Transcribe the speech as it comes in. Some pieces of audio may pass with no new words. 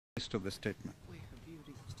To the statement. Where have you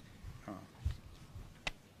reached?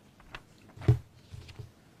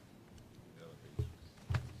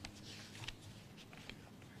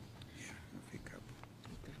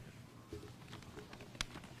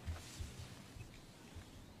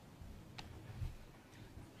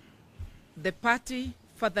 The party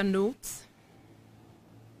further notes,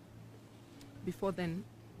 before then,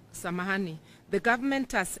 Samahani, the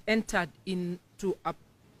government has entered into a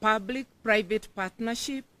public-private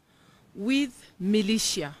partnership with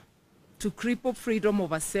militia to cripple freedom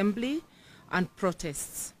of assembly and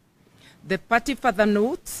protests. The party further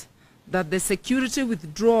notes that the security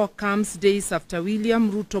withdrawal comes days after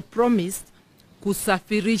William Ruto promised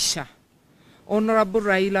kusafirisha Honorable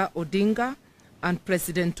Raila Odinga and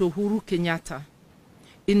President Uhuru Kenyatta.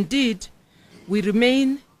 Indeed, we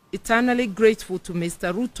remain eternally grateful to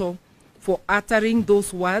Mr. Ruto for uttering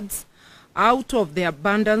those words. Out of the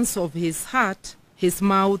abundance of his heart, his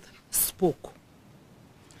mouth spoke.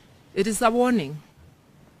 It is a warning.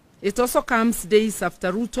 It also comes days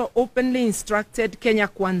after Ruto openly instructed Kenya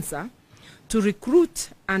Kwanza to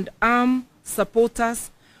recruit and arm supporters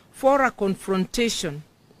for a confrontation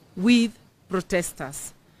with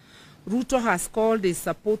protesters. Ruto has called his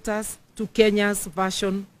supporters to Kenya's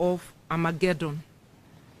version of Armageddon.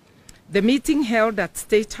 The meeting held at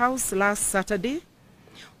State House last Saturday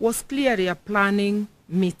was clearly a planning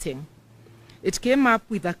meeting. It came up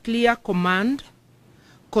with a clear command,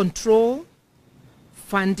 control,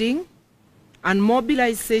 funding, and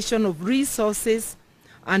mobilization of resources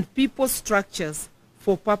and people structures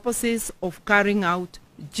for purposes of carrying out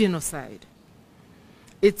genocide.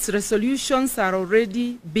 Its resolutions are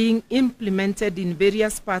already being implemented in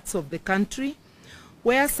various parts of the country,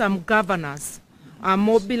 where some governors are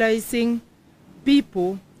mobilizing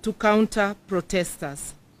people to counter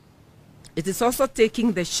protesters. It is also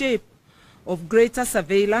taking the shape of greater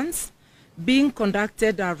surveillance being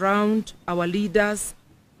conducted around our leaders'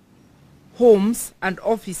 homes and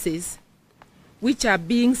offices, which are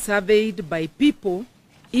being surveyed by people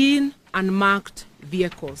in unmarked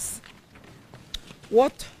vehicles.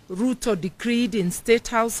 What Ruto decreed in State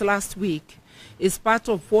House last week is part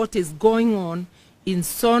of what is going on in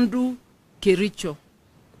Sondu, Kericho,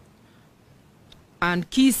 and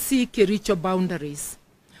Kisii-Kericho boundaries,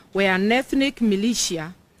 where an ethnic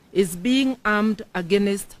militia is being armed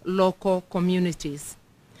against local communities.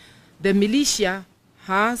 The militia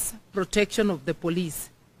has protection of the police.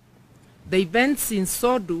 The events in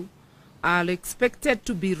Sondu are expected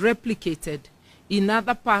to be replicated in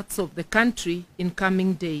other parts of the country in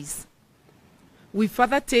coming days. We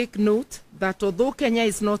further take note that although Kenya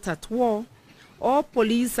is not at war, all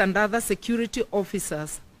police and other security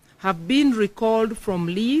officers have been recalled from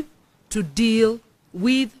leave to deal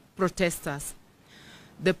with protesters.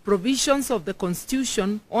 The provisions of the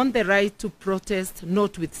Constitution on the right to protest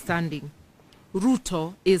notwithstanding,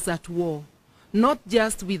 Ruto is at war, not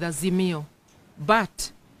just with Azimio,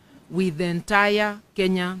 but with the entire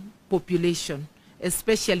Kenyan population,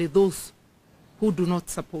 especially those who do not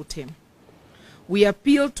support him. We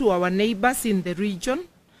appeal to our neighbors in the region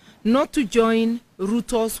not to join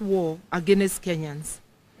Ruto's war against Kenyans.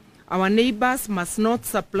 Our neighbors must not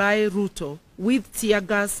supply Ruto with tear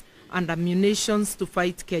gas and ammunition to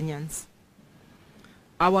fight Kenyans.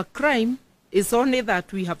 Our crime is only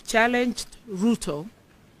that we have challenged Ruto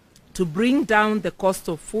to bring down the cost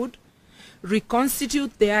of food,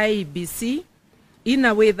 reconstitute the IEBC in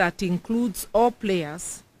a way that includes all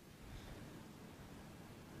players,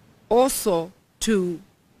 also to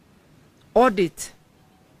audit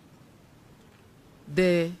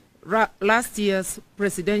the last year's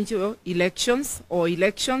presidential elections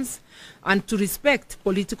and to respect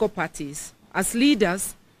political parties. As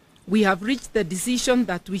leaders, we have reached the decision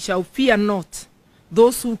that we shall fear not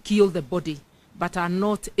those who kill the body, but are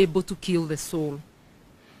not able to kill the soul.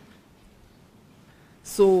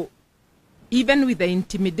 So, even with the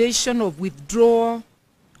intimidation of withdrawal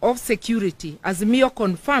of security, Azimio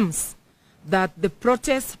confirms that the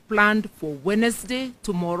protests planned for Wednesday,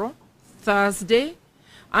 tomorrow, Thursday,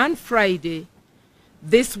 and Friday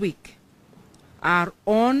this week are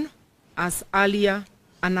on as earlier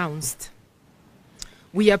announced.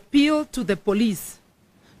 We appeal to the police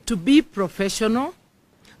to be professional,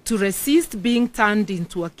 to resist being turned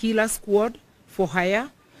into a killer squad for hire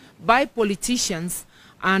by politicians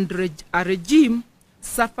and a regime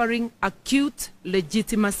suffering acute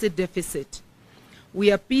legitimacy deficit.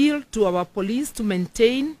 We appeal to our police to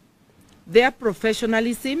maintain their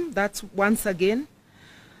professionalism, that's once again,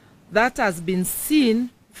 that has been seen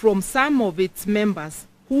from some of its members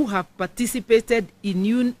who have participated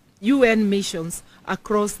in UN missions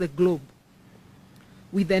across the globe.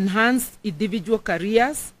 with enhanced individual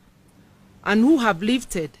careers and who have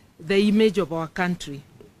lifted the image of our country.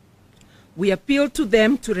 We appeal to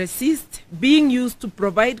them to resist being used to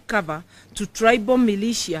provide cover to tribal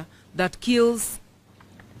militia that kills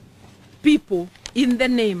people in the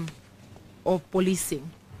name of policing.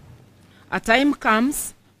 A time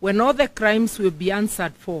comes when all the crimes will be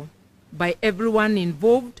answered for by everyone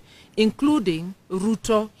involved, including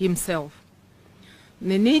Ruto himself.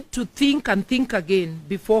 They need to think and think again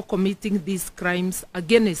before committing these crimes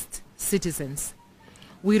against citizens.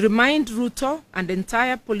 We remind Ruto and the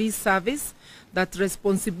entire police service that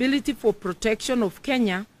responsibility for protection of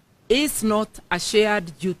Kenya is not a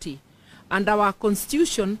shared duty. Under our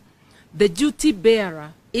constitution, the duty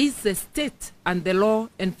bearer is the state and the law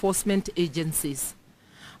enforcement agencies.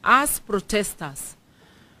 As protesters,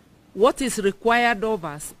 what is required of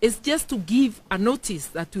us is just to give a notice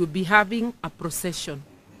that we'll be having a procession.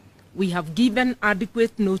 We have given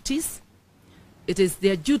adequate notice. It is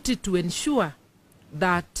their duty to ensure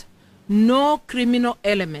that no criminal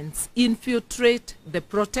elements infiltrate the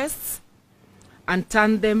protests and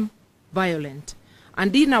turn them violent.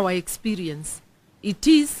 And in our experience, it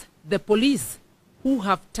is the police who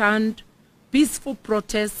have turned peaceful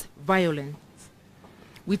protests violent.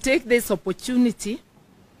 We take this opportunity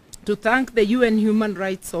to thank the UN Human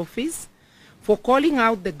Rights Office for calling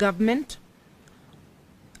out the government,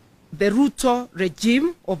 the Ruto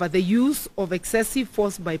regime, over the use of excessive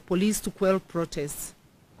force by police to quell protests.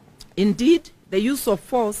 Indeed, the use of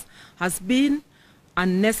force has been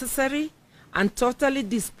unnecessary and totally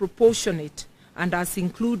disproportionate and has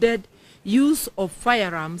included use of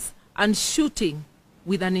firearms and shooting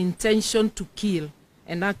with an intention to kill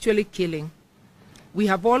and actually killing. We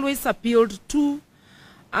have always appealed to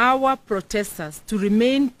our protesters to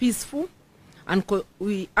remain peaceful, and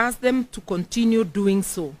we ask them to continue doing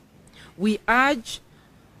so. We urge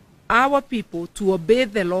our people to obey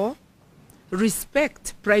the law,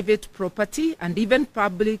 respect private property and even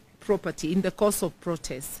public property in the course of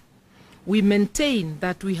protests. We maintain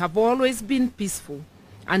that we have always been peaceful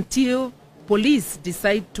until police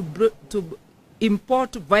decide to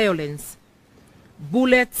import violence,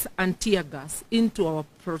 bullets and tear gas into our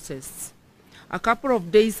protests. A couple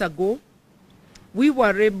of days ago, we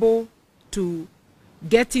were able to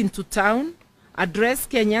get into town, address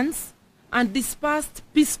Kenyans, and dispersed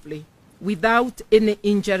peacefully without any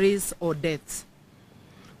injuries or deaths.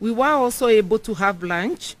 We were also able to have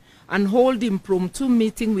lunch and hold impromptu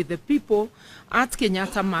meeting with the people at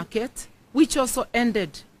Kenyatta Market, which also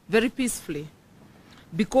ended very peacefully.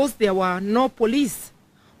 Because there were no police,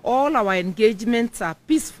 all our engagements are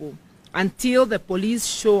peaceful until the police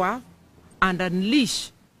show up and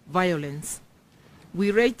unleash violence.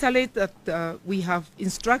 We reiterate that we have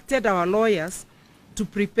instructed our lawyers to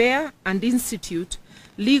prepare and institute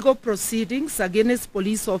legal proceedings against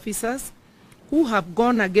police officers who have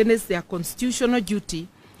gone against their constitutional duty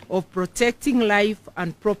of protecting life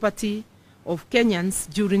and property of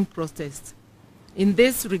Kenyans during protests. In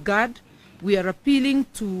this regard, we are appealing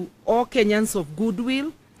to all Kenyans of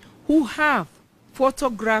goodwill who have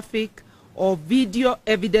photographic or video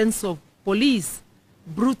evidence of police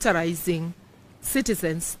brutalizing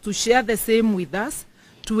citizens to share the same with us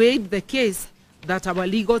to aid the case that our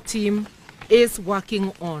legal team is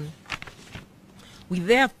working on.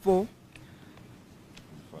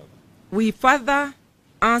 We further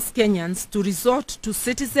ask Kenyans to resort to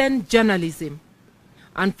citizen journalism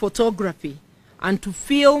and photography and to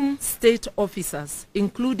film state officers,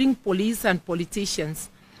 including police and politicians,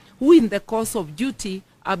 who in the course of duty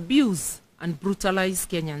abuse and brutalize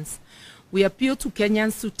Kenyans. We appeal to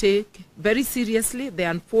Kenyans to take very seriously the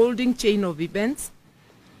unfolding chain of events.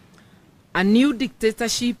 A new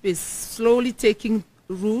dictatorship is slowly taking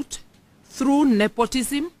root through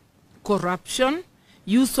nepotism, corruption,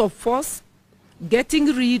 use of force, getting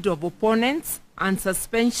rid of opponents, and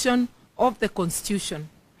suspension of the Constitution.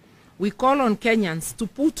 We call on Kenyans to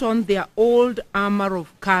put on their old armor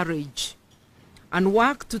of courage and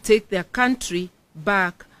work to take their country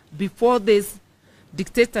back before this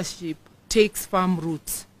dictatorship takes firm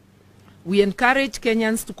roots. We encourage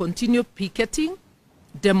Kenyans to continue picketing,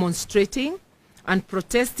 demonstrating, and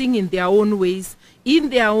protesting in their own ways, in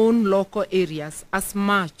their own local areas, as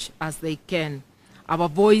much as they can. Our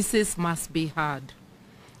voices must be heard.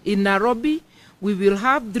 In Nairobi, we will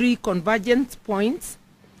have 3 convergence points: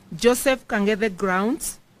 Joseph Kang'ethe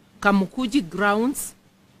grounds, Kamukuji grounds,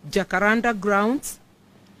 Jacaranda grounds.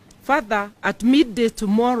 Further, at midday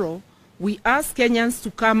tomorrow, we ask Kenyans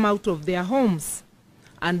to come out of their homes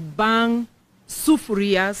and bang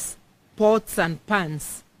sufurias, pots and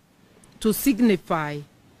pans to signify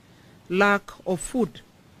lack of food.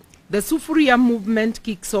 The Sufuria movement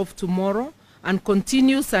kicks off tomorrow and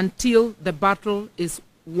continues until the battle is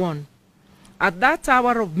won. At that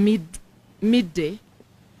hour of midday,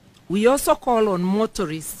 we also call on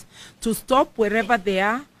motorists to stop wherever they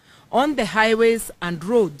are on the highways and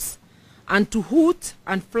roads and to hoot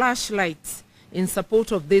and flash lights in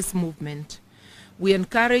support of this movement. We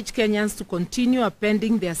encourage Kenyans to continue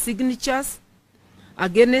appending their signatures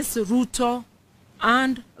against Ruto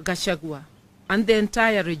and Gachagua and the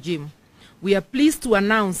entire regime. We are pleased to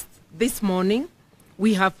announce this morning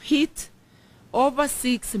we have hit over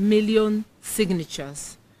 6 million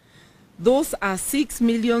signatures. Those are 6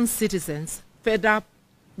 million citizens fed up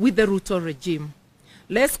with the Ruto regime.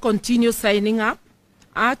 Let's continue signing up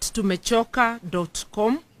at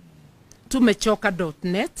tumechoka.com,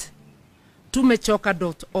 tumechoka.net,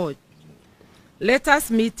 tumechoka.org. Let us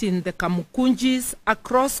meet in the Kamukunjis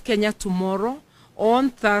across Kenya tomorrow,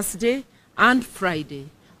 on Thursday and Friday.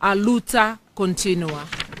 A luta continua.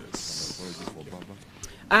 Yes.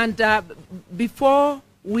 And before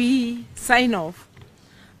we sign off,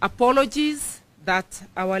 apologies that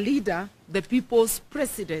our leader, the people's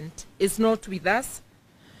president, is not with us.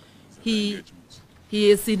 He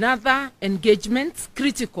is in other engagements,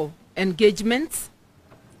 critical engagements,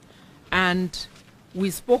 and we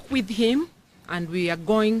spoke with him and we are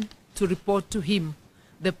going to report to him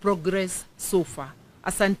the progress so far.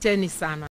 Asanteni sana.